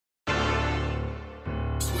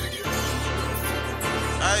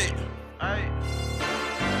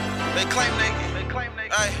claim they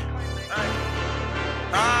Ay.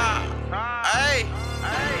 Ay.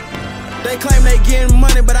 They claim they getting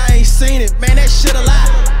money, but I ain't seen it. Man, that shit a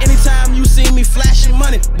lie. Anytime you see me flashing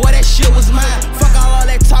money, boy, that shit was mine. Fuck all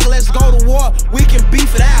that talk, let's go to war. We can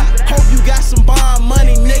beef it out. Hope you got some bond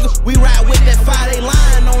money, nigga. We ride with that fire, they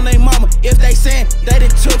lying on they mama. If they saying they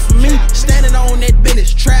done took from me, standing on that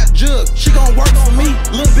business, trap jug, she gon' work for me.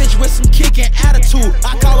 Little bitch with some kickin' attitude,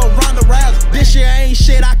 I call her Ronda Rousey. This year ain't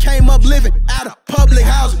shit, I came up living out of public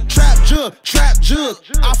housing. Trap jug,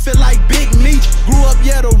 I feel like Big Meech. Grew up,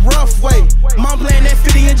 yeah, the rough way. Mom playing that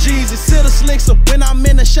 50 and G's, still the slicks up. When I'm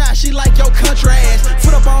in the shot, she like your country ass.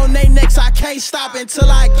 Foot up on they necks, I can't stop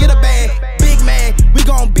until I get a bag. Big man, we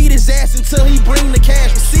gon' beat his ass until he bring the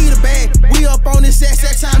cash. Receive the bag, we up on his ass,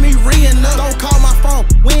 that time he reeing up. Don't call my phone,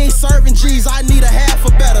 we ain't serving G's, I need a half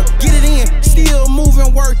or better. Get it in, still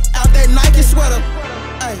moving work, out that Nike sweater.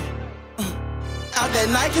 Ay. Out that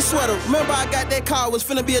Nike sweater. Remember I got that car, was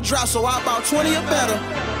finna be a drop, so I bought 20 or better.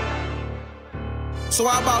 So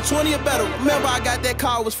I bought 20 or better. Remember I got that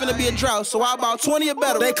car, was finna be a drought, so I bought 20 or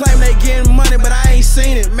better. They claim they getting money, but I ain't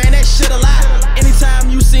seen it. Man, that shit a lie. Anytime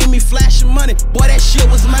you see me flashing money, boy, that shit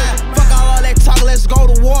was mine. Fuck all that talk, let's go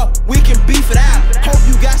to war. We can beef it out. Hope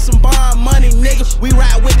you got some bond money, nigga. We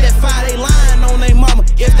ride with that fire, they lying on they mama.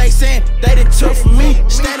 If they saying they done took from me,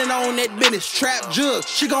 standing on that business, trap jug,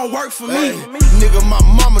 she gon' work for me. Nigga, my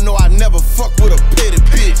mama know I never fuck with a petty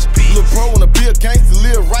bitch. Lil' bro wanna be a gangster,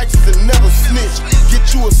 live righteous and never snitch.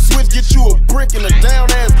 Get you a switch, get you a brick and a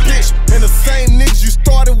down-ass bitch. And the same niggas you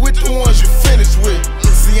started with, the ones you finished with.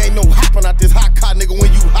 See, ain't no hopping out this hot car, nigga,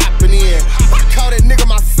 when you hopping in. I call that nigga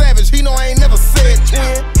my savage, he know I ain't never said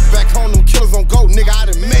twin. Back home, them killers on go, nigga, I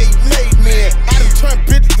done made men. I done turned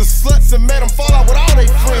bitches to sluts and made them fall out with all they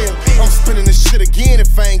friends. I'm spinning this shit again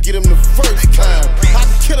if I ain't get him the first time. I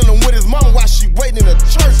been killing him with his mama while she waiting in the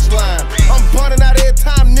church line. I'm burning out every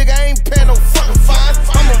time, nigga, I ain't paying no fucking fines.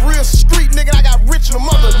 I'm a real street nigga, I got rich and the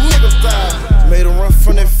mother niggas died. Made him run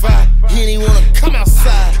from that fire, he ain't even wanna come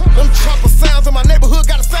outside. Them chopper sounds in my neighborhood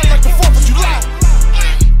gotta sound like the 4th of July.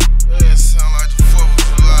 Yeah, it sound like the 4th of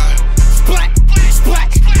July. Splat, splat,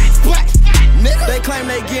 splat, nigga. They claim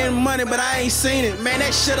they getting money, but I ain't seen it. Man,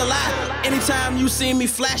 that shit a lie. Anytime you see me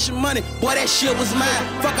flashing money, boy, that shit was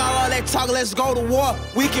mine. Fuck all that talk, let's go to war.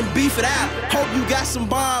 We can beef it out. Hope you got some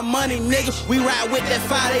bond money, nigga. We ride with that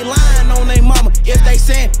fire, they lying on they mama. If they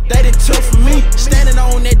saying they done took from me, standing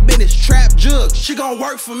on that business, trap jug, she gon'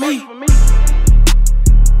 work for me.